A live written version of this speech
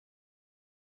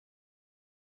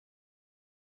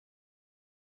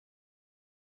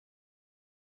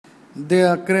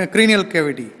the cranial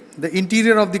cavity. The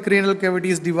interior of the cranial cavity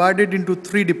is divided into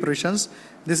 3 depressions.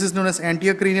 This is known as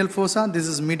anterior cranial fossa, this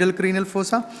is middle cranial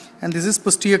fossa, and this is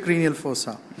posterior cranial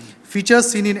fossa.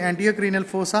 Features seen in anterior cranial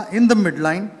fossa in the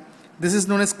midline, this is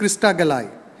known as crista galli.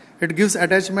 It gives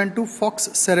attachment to fox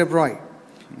cerebri.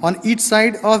 On each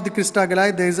side of the crista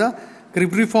galli, there is a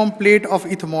cribriform plate of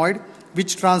ethmoid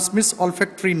which transmits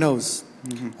olfactory nerves.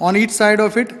 On each side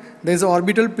of it, there is an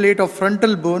orbital plate of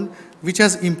frontal bone which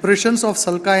has impressions of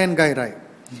sulci and gyri.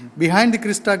 Behind the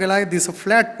crista galli, there is a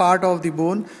flat part of the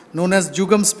bone known as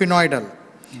jugum sphenoidal.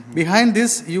 Behind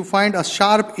this, you find a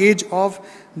sharp edge of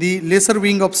the lesser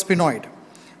wing of sphenoid.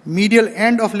 Medial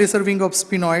end of lesser wing of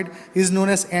sphenoid is known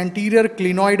as anterior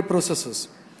clinoid processus.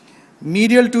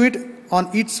 Medial to it, on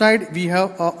each side, we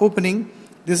have an opening.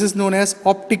 This is known as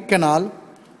optic canal,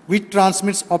 which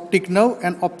transmits optic nerve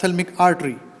and ophthalmic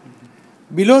artery.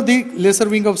 Below the lesser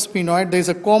wing of sphenoid, there is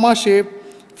a comma-shaped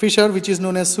fissure which is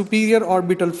known as superior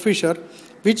orbital fissure,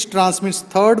 which transmits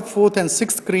 3rd, 4th and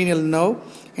 6th cranial nerve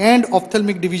and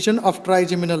ophthalmic division of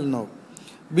trigeminal nerve.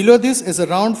 Below this is a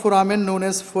round foramen known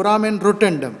as foramen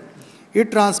rotundum.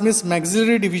 It transmits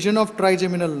maxillary division of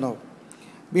trigeminal nerve.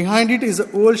 Behind it is an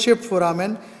oval-shaped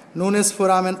foramen known as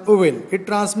foramen ovale. It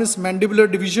transmits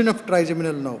mandibular division of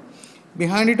trigeminal nerve.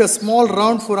 Behind it, a small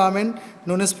round foramen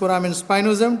known as foramen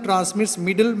spinosum transmits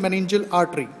middle meningeal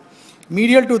artery.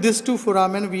 Medial to this 2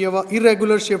 foramen, we have an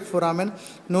irregular shaped foramen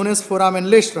known as foramen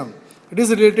lacerum. It is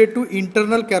related to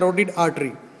internal carotid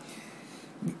artery.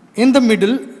 In the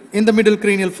middle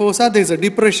cranial fossa, there is a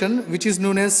depression which is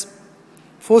known as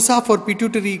fossa for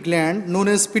pituitary gland, known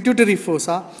as pituitary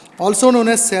fossa, also known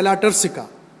as sella turcica.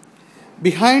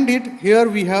 Behind it, here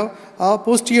we have a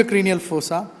posterior cranial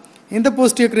fossa. In the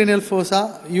posterior cranial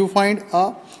fossa, you find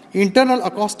a internal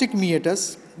acoustic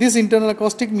meatus. This internal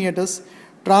acoustic meatus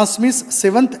transmits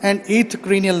 7th and 8th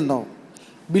cranial nerve.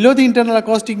 Below the internal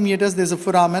acoustic meatus, there is a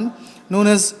foramen known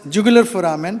as jugular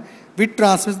foramen, which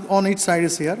transmits on each side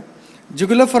is here.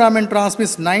 Jugular foramen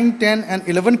transmits 9, 10 and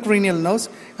 11 cranial nerves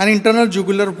and internal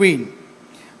jugular vein.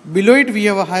 Below it, we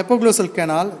have a hypoglossal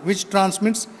canal, which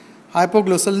transmits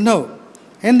hypoglossal nerve.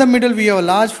 In the middle, we have a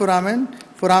large foramen.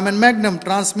 Foramen magnum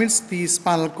transmits the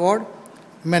spinal cord,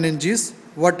 meninges,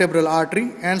 vertebral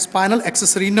artery and spinal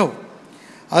accessory nerve.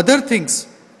 Other things,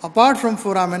 apart from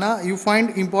foramina, you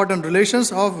find important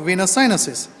relations of venous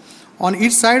sinuses. On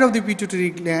each side of the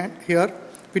pituitary gland here,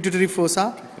 pituitary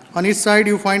fossa, on each side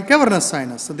you find cavernous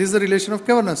sinus. So this is the relation of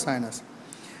cavernous sinus.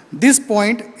 This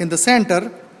point in the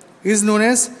center is known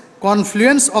as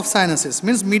confluence of sinuses,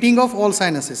 means meeting of all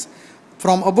sinuses.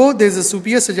 From above there is a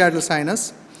superior sagittal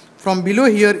sinus. From below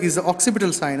here is the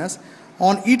occipital sinus.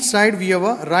 On each side we have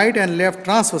a right and left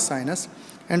transverse sinus.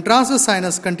 And transverse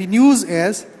sinus continues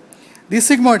as the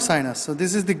sigmoid sinus. So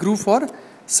this is the groove for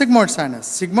sigmoid sinus.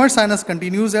 Sigmoid sinus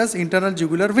continues as internal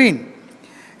jugular vein.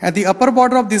 At the upper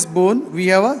border of this bone, we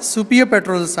have a superior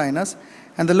petrosal sinus.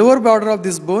 And the lower border of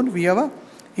this bone, we have a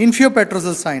inferior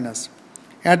petrosal sinus.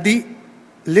 At the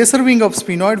lesser wing of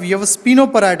sphenoid, we have a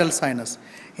spinoparietal sinus.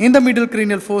 In the middle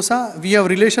cranial fossa, we have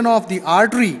relation of the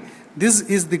artery. This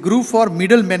is the groove for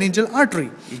middle meningeal artery.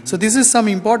 So this is some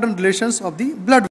important relations of the blood